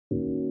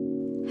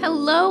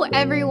Hello,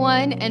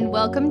 everyone, and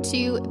welcome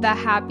to the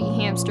Happy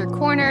Hamster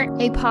Corner,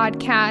 a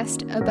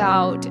podcast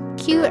about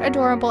cute,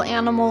 adorable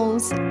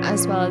animals,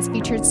 as well as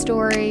featured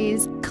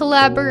stories,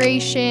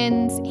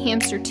 collaborations,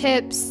 hamster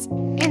tips,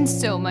 and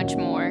so much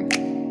more.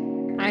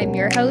 I'm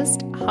your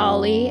host,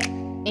 Holly,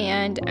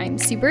 and I'm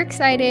super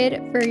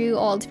excited for you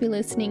all to be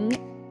listening.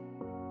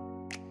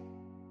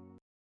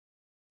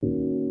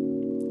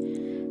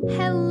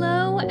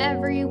 Hello,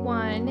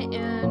 everyone,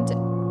 and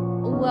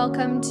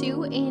welcome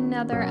to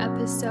another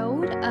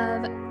episode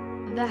of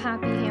the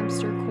Happy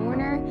Hamster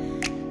Corner.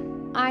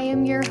 I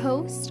am your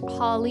host,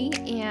 Holly,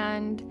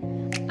 and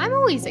I'm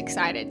always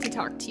excited to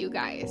talk to you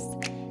guys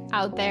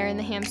out there in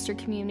the hamster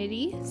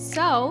community.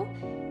 So,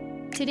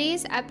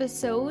 today's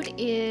episode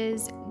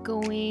is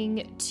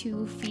going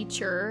to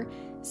feature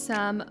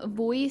some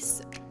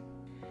voice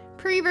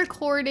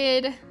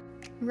pre-recorded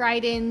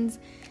write-ins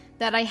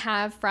that I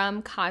have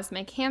from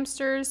Cosmic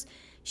Hamsters.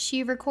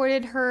 She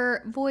recorded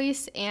her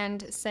voice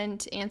and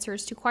sent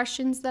answers to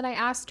questions that I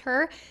asked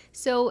her.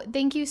 So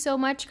thank you so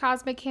much,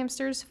 Cosmic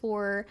Hamsters,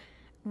 for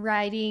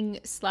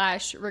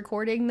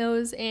writing/recording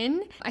those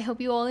in. I hope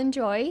you all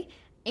enjoy.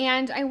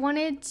 And I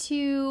wanted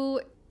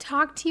to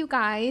talk to you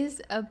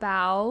guys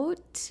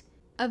about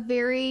a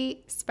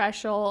very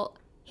special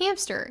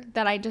hamster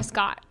that I just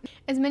got.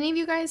 As many of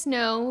you guys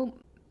know,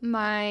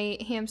 my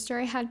hamster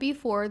I had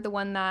before, the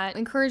one that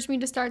encouraged me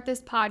to start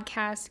this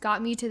podcast,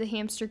 got me to the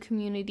hamster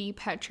community,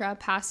 Petra,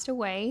 passed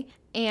away.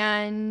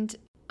 And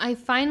I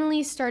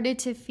finally started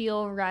to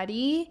feel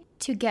ready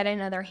to get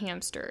another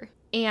hamster.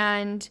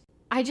 And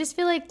I just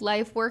feel like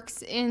life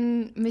works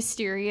in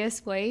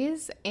mysterious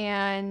ways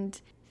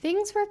and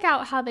things work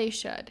out how they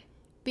should.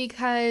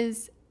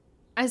 Because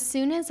as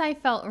soon as I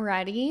felt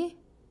ready,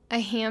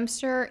 a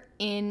hamster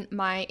in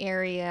my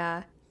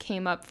area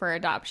came up for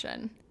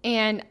adoption.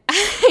 And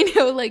I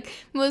know, like,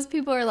 most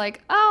people are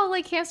like, oh,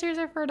 like, hamsters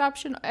are for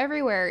adoption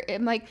everywhere.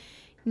 I'm like,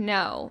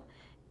 no.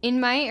 In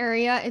my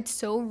area, it's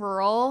so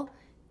rural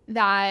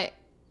that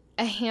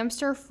a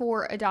hamster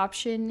for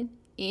adoption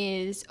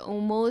is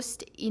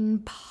almost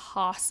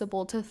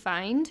impossible to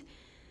find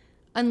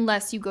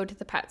unless you go to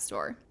the pet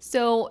store.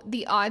 So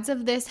the odds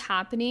of this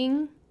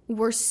happening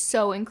were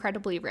so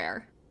incredibly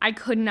rare. I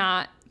could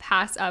not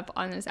pass up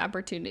on this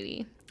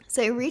opportunity.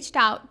 So I reached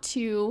out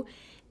to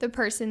the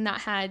person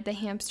that had the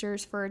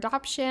hamsters for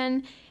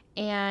adoption,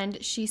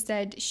 and she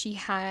said she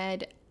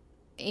had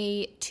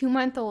a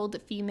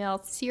 2-month-old female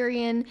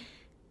Syrian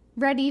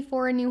ready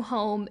for a new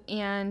home,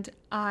 and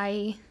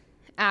I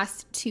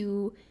asked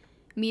to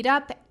meet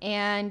up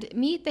and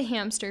meet the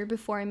hamster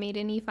before I made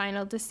any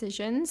final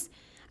decisions.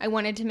 I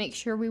wanted to make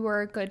sure we were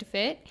a good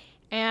fit,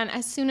 and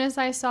as soon as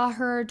I saw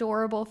her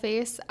adorable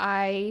face,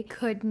 I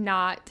could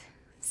not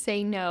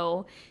say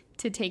no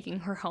to taking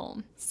her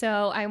home.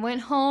 So I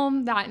went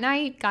home that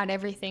night, got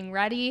everything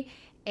ready,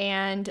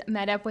 and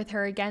met up with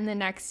her again the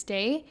next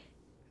day,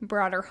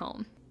 brought her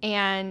home,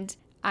 and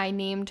I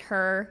named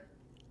her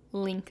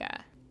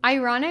Linka.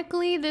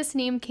 Ironically, this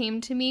name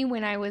came to me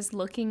when I was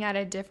looking at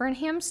a different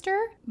hamster,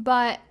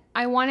 but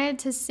I wanted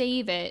to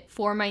save it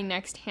for my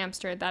next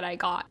hamster that I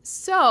got.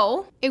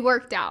 So it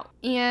worked out,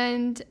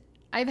 and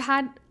I've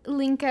had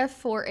Linka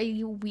for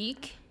a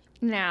week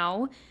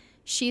now.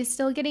 She's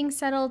still getting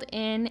settled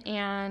in,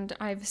 and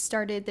I've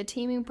started the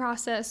taming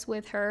process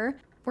with her.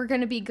 We're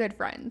going to be good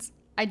friends.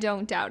 I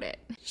don't doubt it.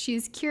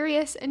 She's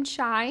curious and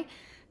shy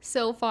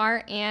so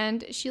far,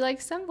 and she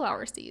likes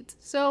sunflower seeds.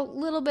 So a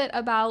little bit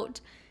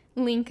about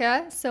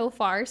Linka so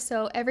far.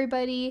 So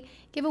everybody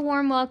give a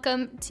warm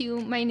welcome to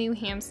my new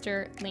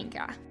hamster,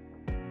 Linka.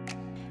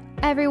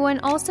 Everyone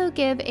also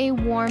give a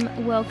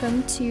warm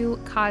welcome to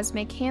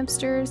Cosmic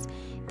Hamsters.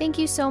 Thank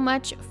you so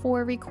much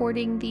for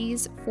recording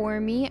these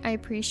for me. I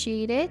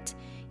appreciate it.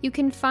 You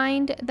can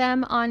find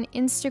them on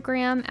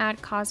Instagram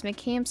at Cosmic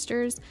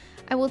Hamsters.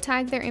 I will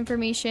tag their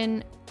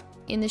information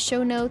in the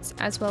show notes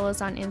as well as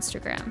on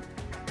Instagram.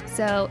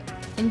 So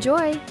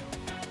enjoy.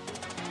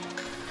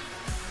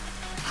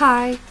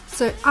 Hi,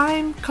 so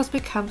I'm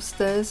Cosmic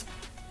Hamsters,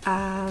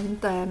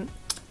 and the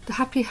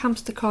Happy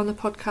Hamster Corner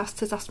podcast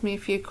has asked me a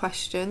few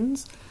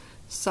questions.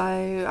 So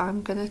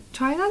I'm going to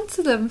try and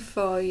answer them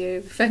for you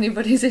if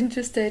anybody's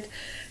interested.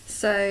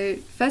 So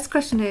first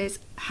question is,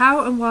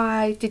 how and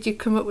why did you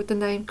come up with the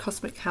name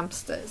Cosmic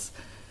Hamsters?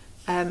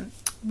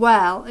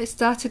 Well, it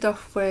started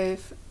off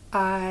with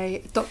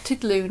I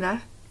adopted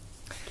Luna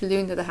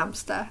the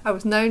hamster. I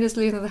was known as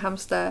Luna the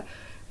hamster.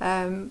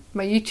 My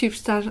YouTube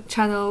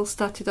channel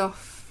started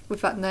off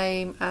with that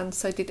name, and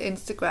so did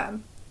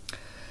Instagram.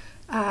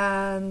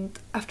 And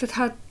after I'd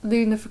had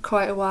Luna for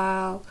quite a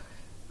while,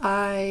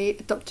 I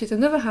adopted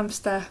another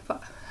hamster,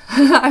 but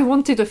I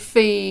wanted a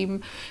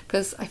theme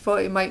because I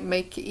thought it might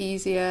make it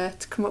easier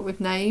to come up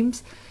with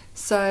names.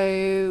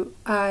 So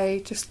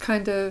I just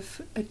kind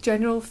of a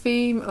general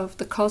theme of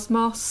the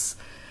cosmos.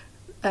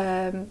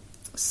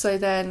 So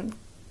then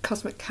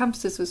Cosmic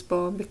Hamsters was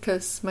born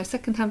because my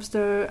second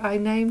hamster I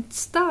named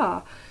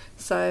Star.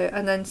 So,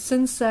 and then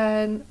since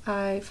then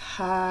I've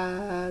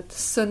had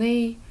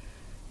Sunny,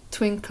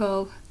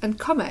 Twinkle and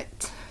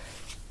Comet.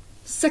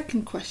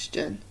 Second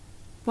question,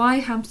 why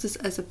hamsters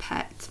as a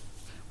pet?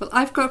 Well,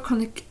 I've got a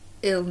chronic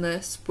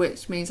illness,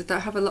 which means I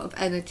don't have a lot of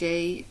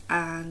energy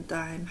and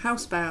I'm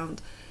housebound,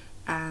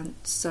 and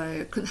so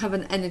I couldn't have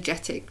an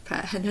energetic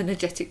pet.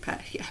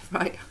 Yeah,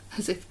 right,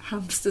 as if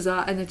hamsters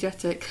are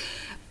energetic.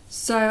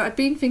 So I'd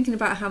been thinking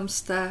about a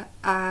hamster,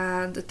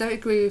 and I don't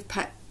agree with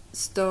pet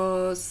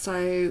stores,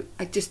 so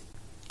I just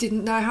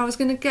didn't know how I was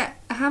going to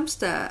get a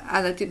hamster,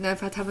 and I didn't know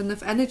if I'd have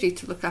enough energy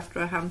to look after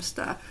a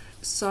hamster.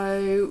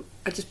 So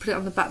I just put it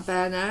on the back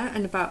burner,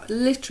 and about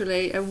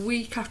literally a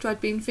week after I'd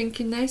been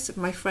thinking this,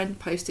 my friend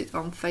posted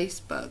on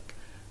Facebook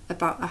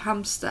about a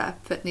hamster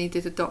that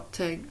needed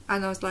adopting,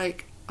 and I was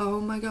like,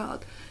 oh my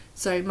god.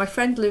 So my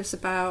friend lives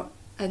about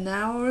an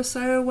hour or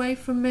so away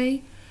from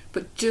me,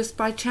 but just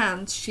by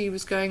chance she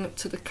was going up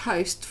to the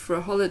coast for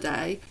a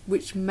holiday,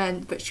 which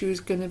meant that she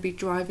was going to be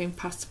driving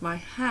past my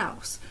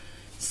house.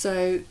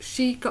 So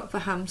she got the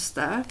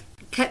hamster,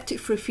 kept it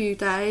for a few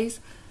days,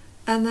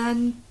 and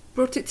then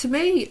brought it to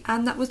me,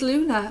 and that was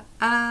Luna.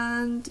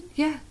 And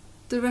yeah,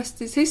 the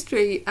rest is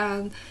history.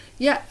 And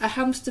yeah, a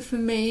hamster for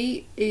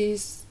me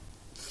is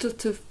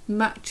sort of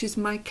matches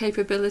my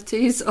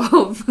capabilities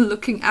of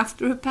looking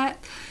after a pet,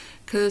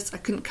 because I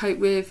couldn't cope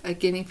with a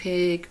guinea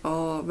pig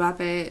or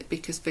rabbit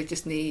because they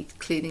just need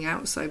cleaning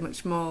out so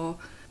much more.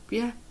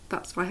 Yeah,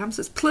 that's why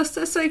hamsters. Plus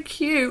they're so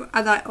cute,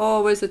 and I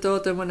always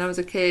adored them when I was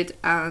a kid,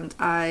 and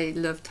I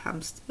loved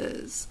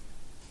hamsters.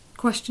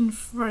 Question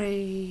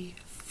 3.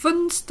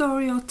 Fun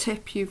story or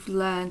tip you've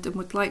learned and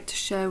would like to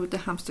share with the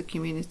hamster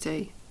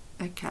community?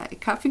 Okay, I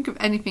can't think of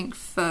anything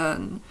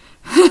fun.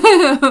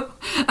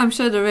 I'm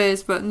sure there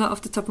is, but not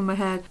off the top of my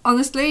head.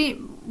 Honestly,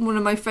 one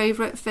of my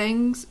favourite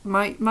things,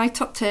 my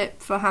top tip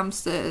for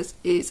hamsters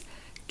is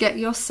get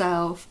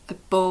yourself a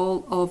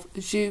ball of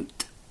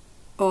jute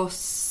or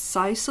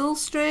sisal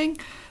string,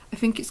 I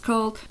think it's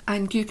called,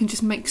 and you can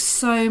just make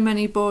so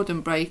many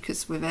boredom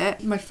breakers with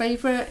it. My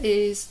favourite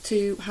is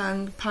to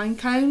hang pine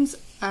cones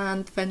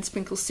and then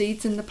sprinkle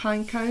seeds in the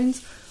pine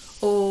cones,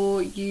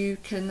 or you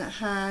can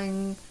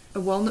hang a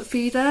walnut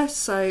feeder.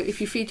 So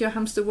if you feed your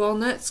hamster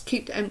walnuts,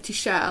 keep the empty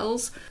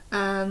shells,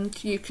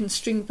 and you can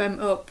string them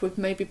up with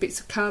maybe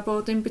bits of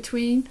cardboard in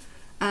between,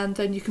 and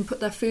then you can put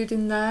their food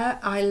in there.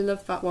 I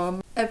love that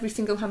one. Every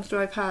single hamster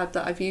I've had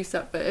that I've used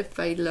that with,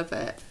 they love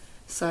it.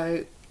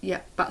 So yeah,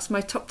 that's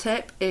my top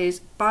tip, is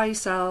buy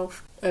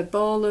yourself a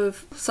ball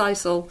of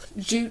sisal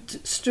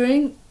jute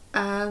string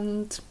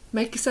and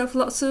make yourself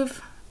lots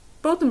of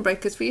boredom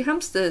breakers for your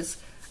hamsters.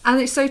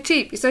 And it's so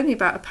cheap, it's only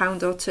about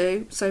 £1 or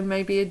 £2, so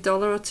maybe $1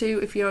 or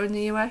 $2 if you're in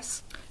the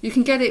US. You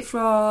can get it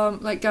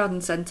from like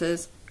garden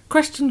centres.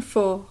 Question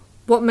 4.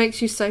 What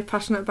makes you so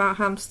passionate about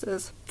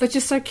hamsters? They're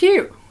just so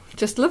cute.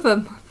 Just love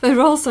them. They're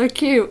all so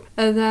cute.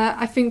 And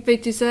I think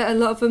a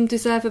lot of them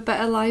deserve a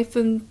better life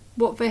than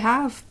what they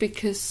have,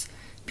 because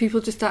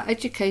people just aren't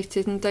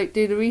educated and don't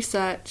do the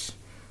research.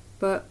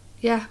 But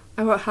yeah,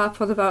 I won't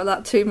harp on about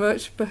that too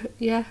much, but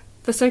yeah,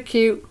 they're so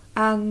cute,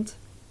 and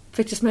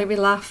they just make me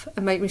laugh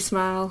and make me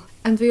smile,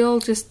 and they all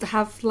just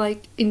have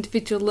like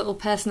individual little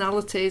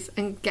personalities,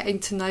 and getting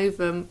to know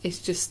them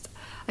is just,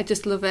 I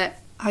just love it.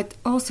 I'd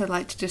also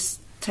like to just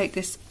take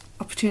this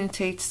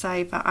opportunity to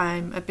say that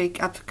I'm a big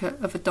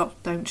advocate of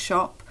Adopt Don't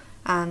Shop,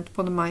 and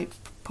one of my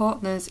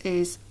partners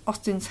is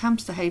Austin's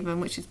Hamster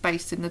Haven, which is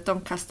based in the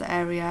Doncaster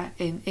area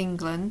in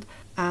England,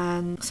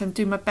 and so I'm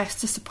doing my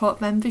best to support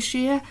them this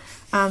year.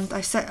 And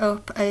I set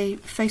up a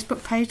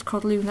Facebook page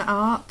called Luna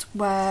Art,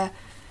 where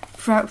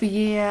throughout the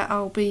year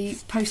I'll be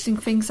posting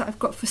things that I've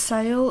got for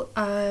sale.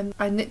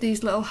 I knit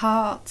these little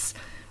hearts,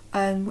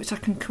 which I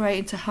can create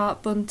into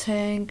heart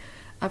bunting.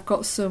 I've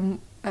got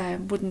some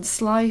wooden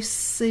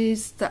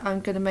slices that I'm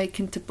going to make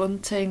into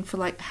bunting for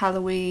like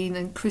Halloween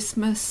and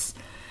Christmas.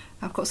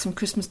 I've got some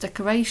Christmas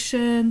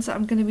decorations that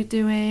I'm going to be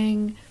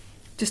doing.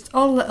 Just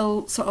all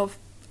little sort of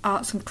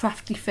arts and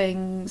crafty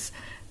things.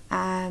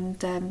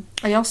 And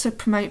I also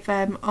promote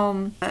them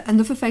on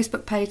another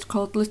Facebook page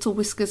called Little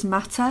Whiskers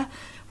Matter,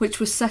 which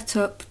was set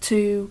up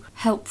to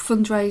help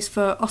fundraise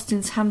for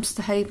Austin's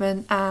Hamster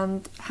Haven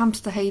and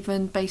Hamster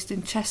Haven based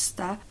in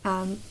Chester.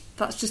 And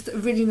that's just a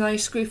really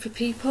nice group of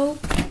people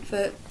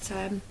that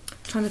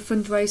trying to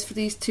fundraise for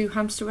these 2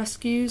 hamster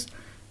rescues.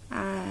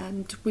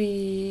 And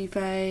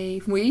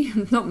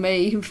not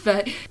me,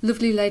 the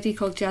lovely lady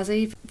called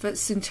Jazzy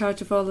that's in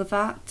charge of all of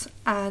that,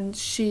 and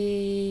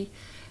she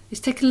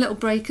is taking a little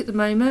break at the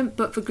moment,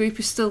 but the group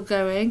is still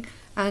going,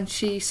 and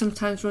she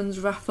sometimes runs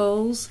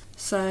raffles.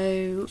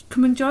 So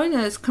come and join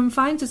us, come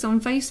find us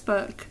on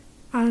Facebook.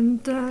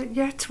 And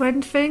to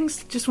end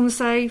things, just want to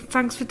say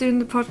thanks for doing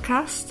the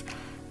podcast.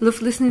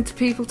 Love listening to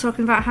people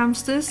talking about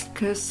hamsters,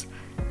 because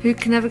who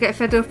can ever get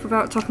fed up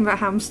about talking about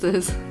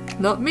hamsters?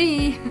 Not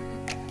me.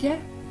 Yeah,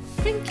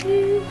 thank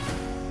you.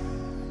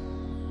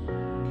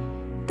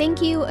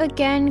 Thank you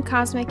again,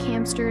 Cosmic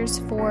Hamsters,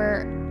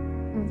 for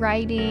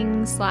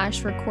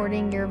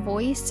writing/recording your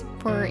voice,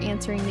 for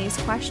answering these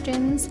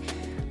questions.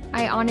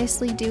 I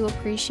honestly do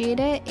appreciate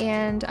it,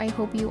 and I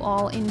hope you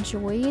all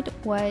enjoyed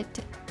what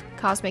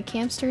Cosmic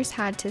Hamsters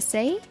had to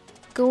say.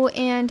 go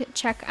and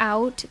check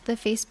out the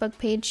Facebook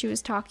page she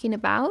was talking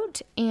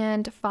about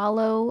and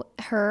follow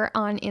her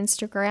on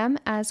Instagram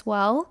as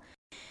well.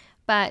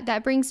 But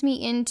that brings me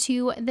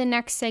into the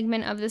next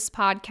segment of this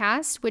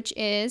podcast, which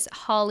is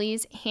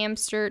Holly's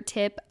hamster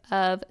tip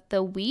of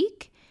the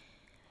week.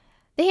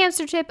 The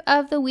hamster tip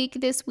of the week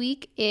this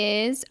week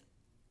is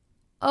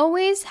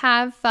always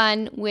have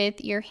fun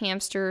with your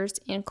hamster's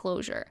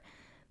enclosure.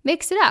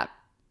 Mix it up.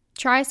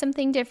 Try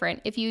something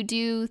different. If you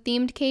do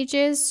themed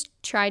cages,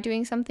 try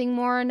doing something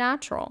more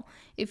natural.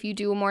 If you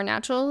do a more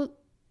natural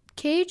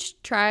cage,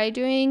 try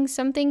doing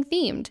something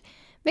themed.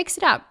 Mix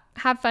it up.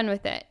 Have fun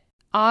with it.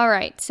 All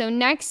right, so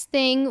next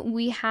thing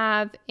we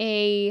have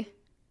a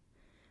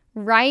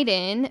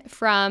write-in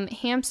from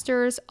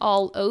Hamsters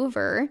All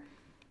Over.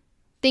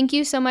 Thank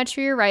you so much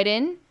for your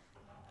write-in.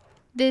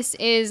 This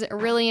is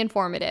really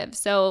informative,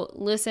 so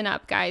listen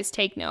up, guys.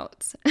 Take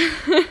notes.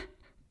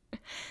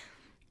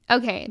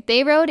 Okay,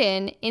 they wrote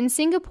in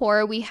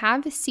Singapore, we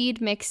have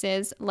seed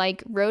mixes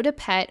like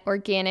Rotapet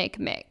Organic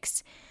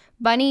Mix,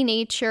 Bunny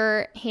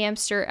Nature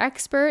Hamster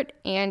Expert,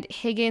 and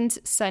Higgins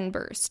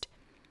Sunburst.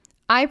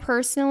 I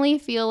personally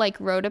feel like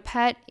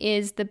Rotapet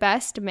is the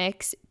best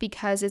mix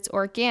because it's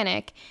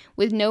organic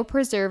with no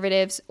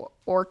preservatives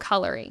or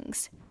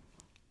colorings.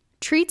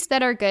 Treats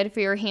that are good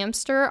for your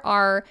hamster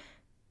are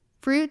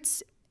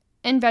fruits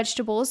and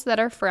vegetables that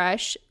are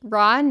fresh,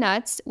 raw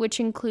nuts, which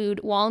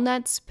include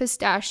walnuts,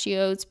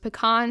 pistachios,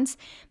 pecans,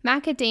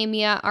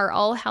 macadamia are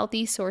all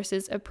healthy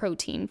sources of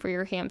protein for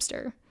your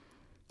hamster.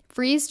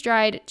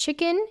 Freeze-dried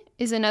chicken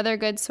is another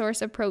good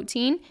source of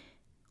protein.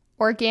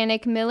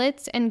 Organic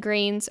millets and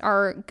grains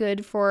are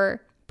good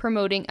for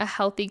promoting a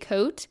healthy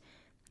coat.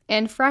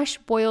 And fresh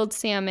boiled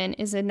salmon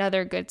is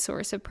another good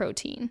source of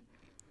protein.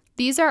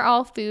 These are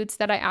all foods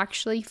that I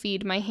actually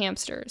feed my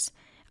hamsters.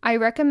 I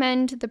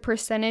recommend the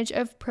percentage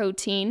of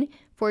protein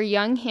for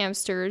young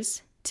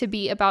hamsters to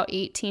be about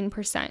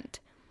 18%.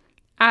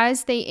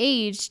 As they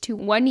age to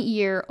 1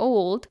 year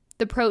old,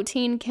 the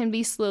protein can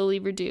be slowly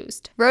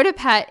reduced.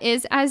 Rotapet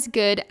is as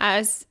good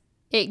as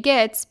it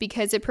gets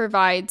because it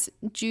provides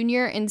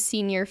junior and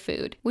senior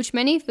food, which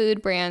many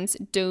food brands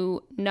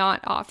do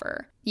not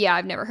offer. Yeah,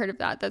 I've never heard of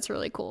that. That's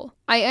really cool.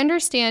 I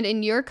understand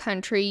in your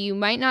country you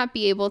might not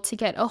be able to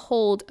get a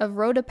hold of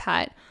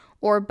Rotapet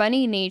or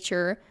Bunny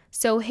Nature,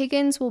 so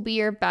Higgins will be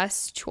your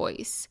best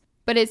choice.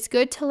 But it's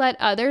good to let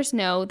others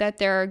know that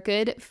there are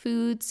good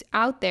foods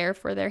out there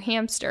for their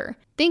hamster.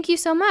 Thank you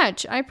so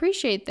much. I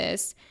appreciate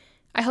this.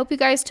 I hope you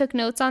guys took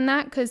notes on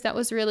that because that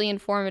was really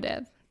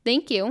informative.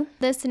 Thank you.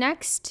 This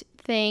next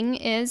thing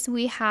is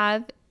we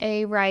have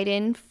a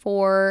write-in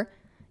for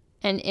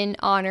and in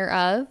honor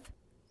of.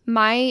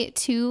 My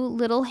two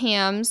little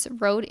hams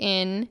wrote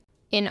in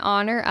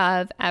honor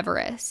of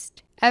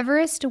Everest.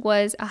 Everest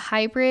was a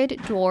hybrid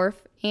dwarf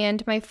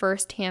and my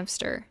first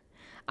hamster.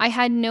 I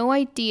had no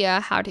idea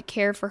how to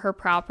care for her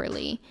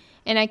properly,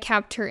 and I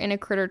kept her in a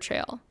critter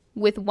trail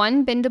with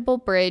one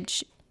bendable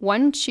bridge,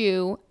 one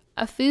chew,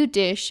 a food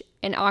dish,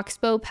 and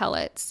oxbow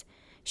pellets.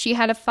 She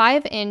had a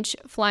 5-inch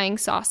flying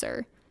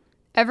saucer.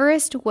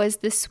 Everest was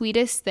the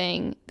sweetest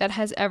thing that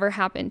has ever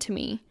happened to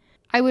me.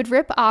 I would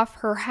rip off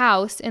her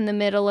house in the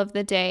middle of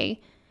the day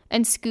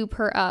and scoop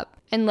her up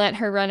and let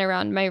her run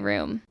around my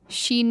room.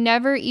 She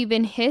never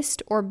even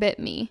hissed or bit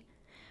me.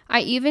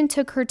 I even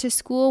took her to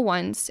school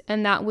once,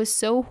 and that was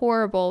so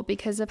horrible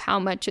because of how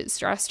much it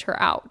stressed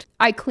her out.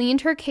 I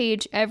cleaned her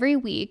cage every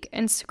week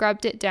and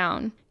scrubbed it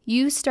down.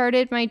 You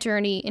started my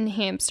journey in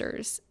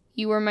hamsters.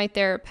 You were my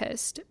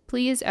therapist.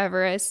 Please,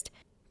 Everest,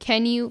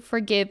 can you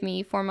forgive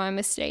me for my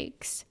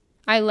mistakes?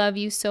 I love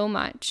you so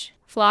much.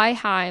 Fly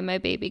high, my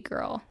baby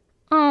girl.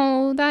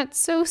 Oh, that's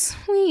so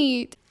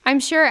sweet. I'm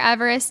sure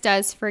Everest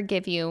does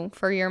forgive you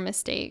for your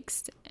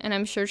mistakes, and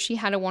I'm sure she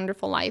had a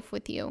wonderful life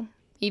with you,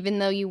 even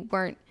though you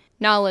weren't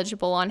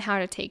knowledgeable on how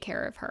to take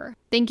care of her.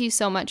 Thank you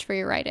so much for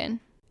your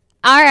write-in.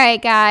 All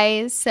right,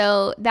 guys,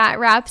 so that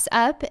wraps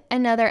up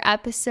another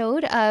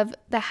episode of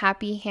the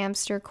Happy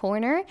Hamster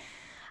Corner.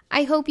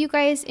 I hope you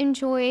guys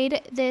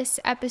enjoyed this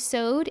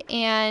episode,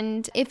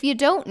 and if you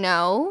don't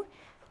know,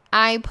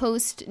 I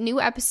post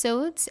new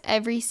episodes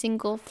every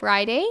single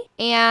Friday,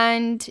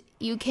 and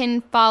you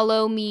can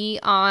follow me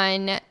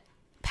on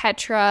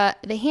Petra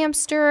the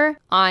Hamster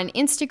on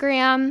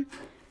Instagram.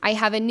 I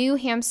have a new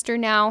hamster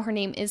now. Her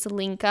name is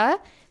Linka,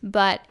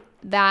 but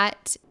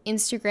that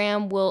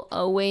Instagram will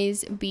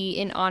always be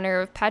in honor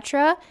of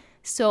Petra,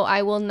 so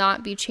I will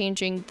not be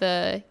changing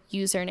the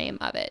username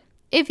of it.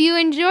 If you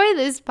enjoy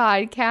this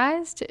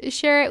podcast,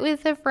 share it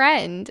with a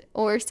friend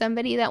or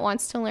somebody that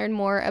wants to learn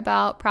more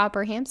about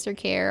proper hamster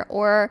care,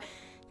 or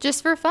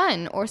just for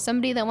fun, or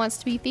somebody that wants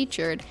to be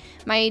featured.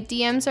 My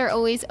DMs are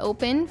always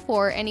open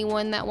for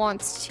anyone that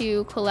wants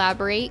to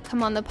collaborate,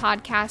 come on the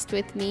podcast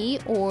with me,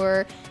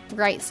 or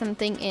write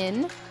something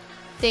in.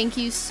 Thank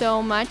you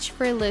so much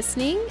for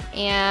listening,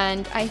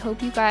 and I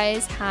hope you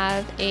guys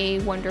have a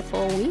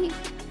wonderful week.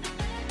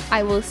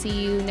 I will see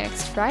you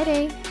next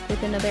Friday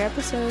with another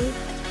episode.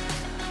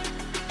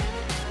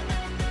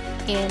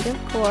 And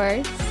of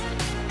course,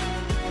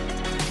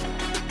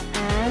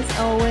 as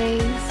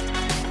always,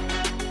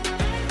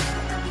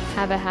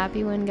 have a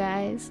happy one,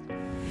 guys.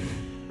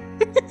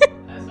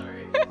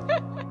 Sorry.